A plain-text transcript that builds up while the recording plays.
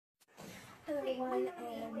Hello everyone,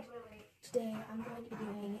 and today I'm going to be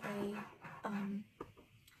doing a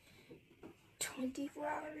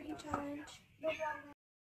 24-hour reading challenge.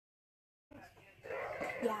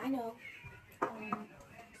 Yeah, I know.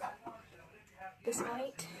 This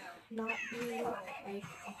might not be like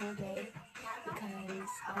a whole day because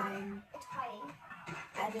I'm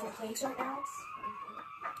at a different place right now.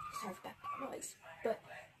 Sorry for background noise, but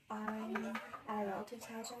I'm at a relative's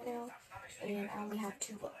house right now, and I only have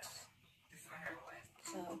 2 books.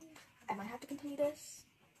 So I might have to continue this,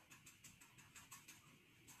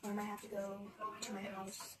 or I might have to go to my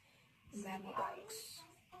house and grab more books.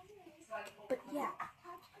 But yeah,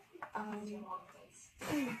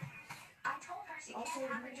 also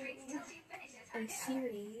a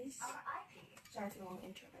series. Sorry for the long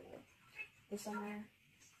intro, by the way. This summer,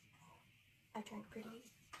 I Turned Pretty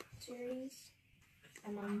series.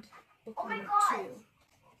 I'm on book number 2.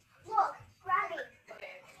 Look, grab it.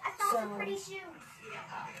 I found some pretty shoes.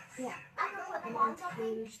 Yeah, I'm on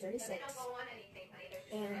page 36,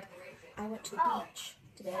 and I went to the beach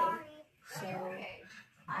today, so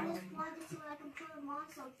I just wanted to see if I can put them on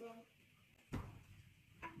something.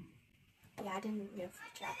 yeah, I didn't read a full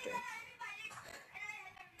chapter.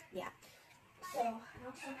 Yeah, so I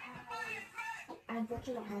also have, I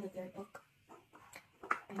unfortunately don't have the 3rd book.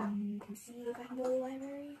 I can see if I can go to the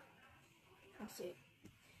library. I'll see.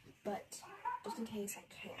 But just in case I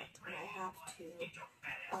can't, and I have to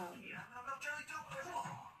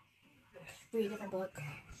read a different book,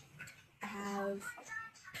 I have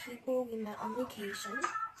People We Met on Vacation.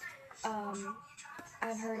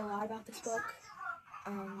 I've heard a lot about this book.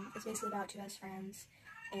 It's basically about 2 best friends,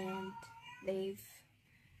 and they've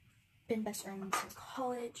been best friends since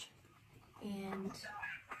college, and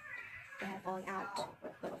they had a falling out.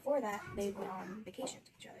 But before that, they went on vacation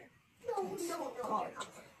with each other since college.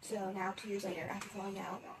 So now, 2 years later, after falling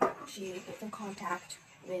out, she gets in contact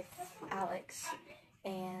with Alex,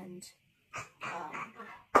 and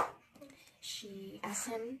she asks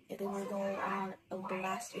him if they want to go on the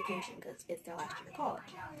last vacation because it's their last year of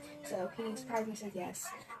college. So he surprisingly says yes,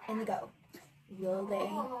 and they go. Will they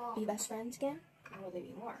be best friends again, or will they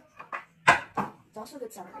be more? It's also a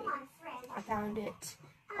good summer read. I found it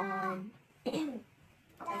on, I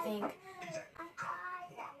think,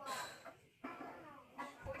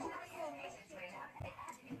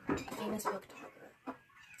 Famous Book Talker,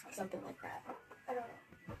 something like that. I don't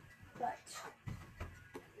know, but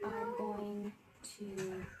I'm going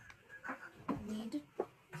to read,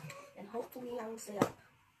 and hopefully I will stay up.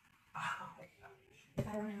 If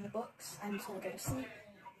I run out of books, I'm just going to go to sleep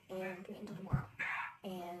and wait until tomorrow,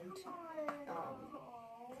 and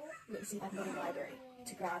let's see if I can go to the library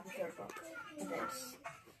to grab the 3rd book of this,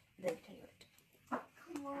 and then continue it.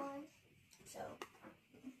 So,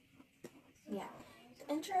 yeah. The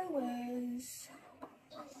intro was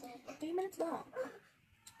 3 minutes long.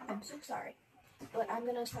 I'm so sorry. But I'm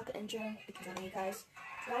gonna start the intro because I know you guys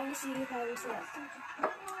want to see if I will stay up.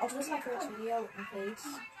 Also, this is my first video with my face.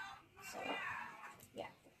 So, yeah.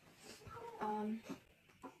 I'm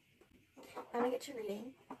gonna get to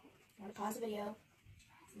reading. I'm gonna pause the video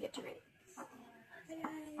and get to reading. Bye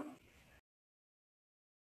guys.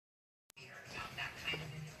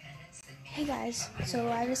 Hey guys, so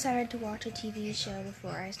I decided to watch a TV show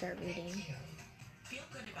before I start reading.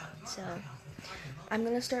 So, I'm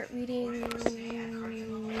gonna start reading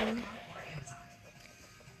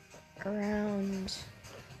around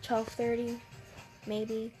 12:30,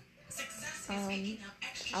 maybe.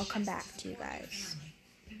 I'll come back to you guys.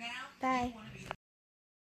 Bye.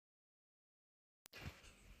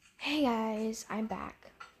 Hey guys, I'm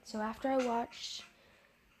back. So after I watched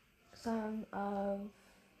some of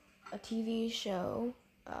a TV show,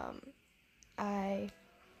 I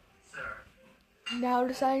now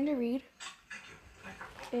deciding to read.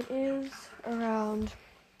 It is around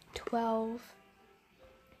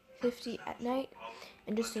 12:50 at night,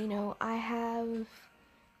 and just so you know, I have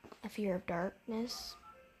a fear of darkness,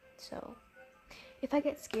 so if I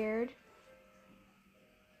get scared,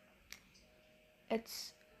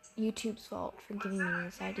 it's YouTube's fault for giving me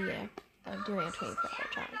this idea of doing a 24-hour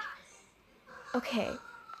challenge. Okay,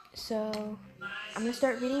 so I'm gonna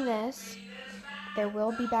start reading this. There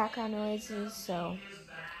will be background noises, so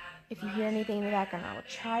if you hear anything in the background, I will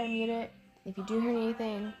try to mute it. If you do hear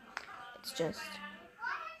anything, it's just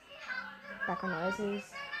background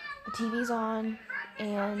noises. The TV's on,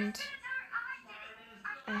 and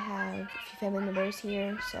I have a few family members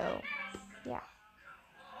here, so yeah.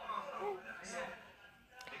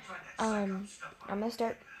 I'm gonna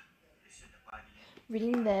start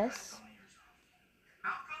reading this.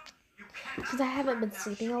 Since I haven't been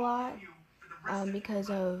sleeping a lot, because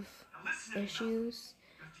of issues.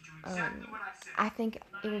 I think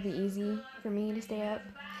it would be easy for me to stay up.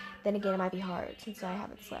 Then again, it might be hard since I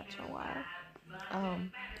haven't slept in a while.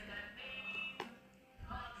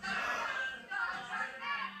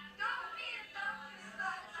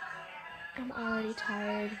 I'm already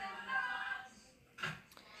tired.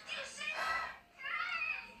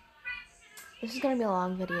 This is gonna be a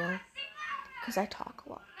long video because I talk a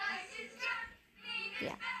lot.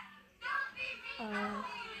 Yeah.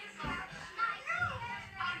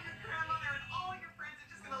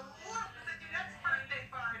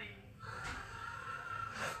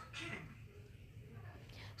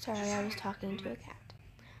 Sorry, I was talking to a cat.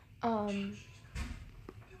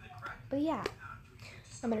 But yeah,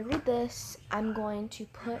 I'm gonna read this. I'm going to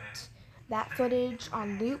put that footage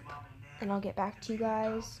on loop, and I'll get back to you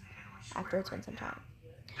guys after it's been some time.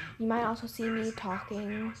 You might also see me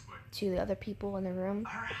talking to the other people in the room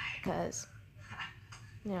because,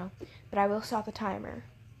 you know, but I will stop the timer,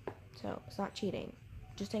 so it's not cheating,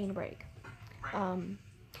 just taking a break.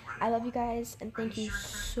 I love you guys, and thank you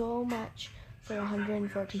so much for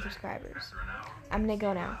 114 subscribers. I'm gonna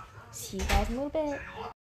go now. See you guys in a little bit.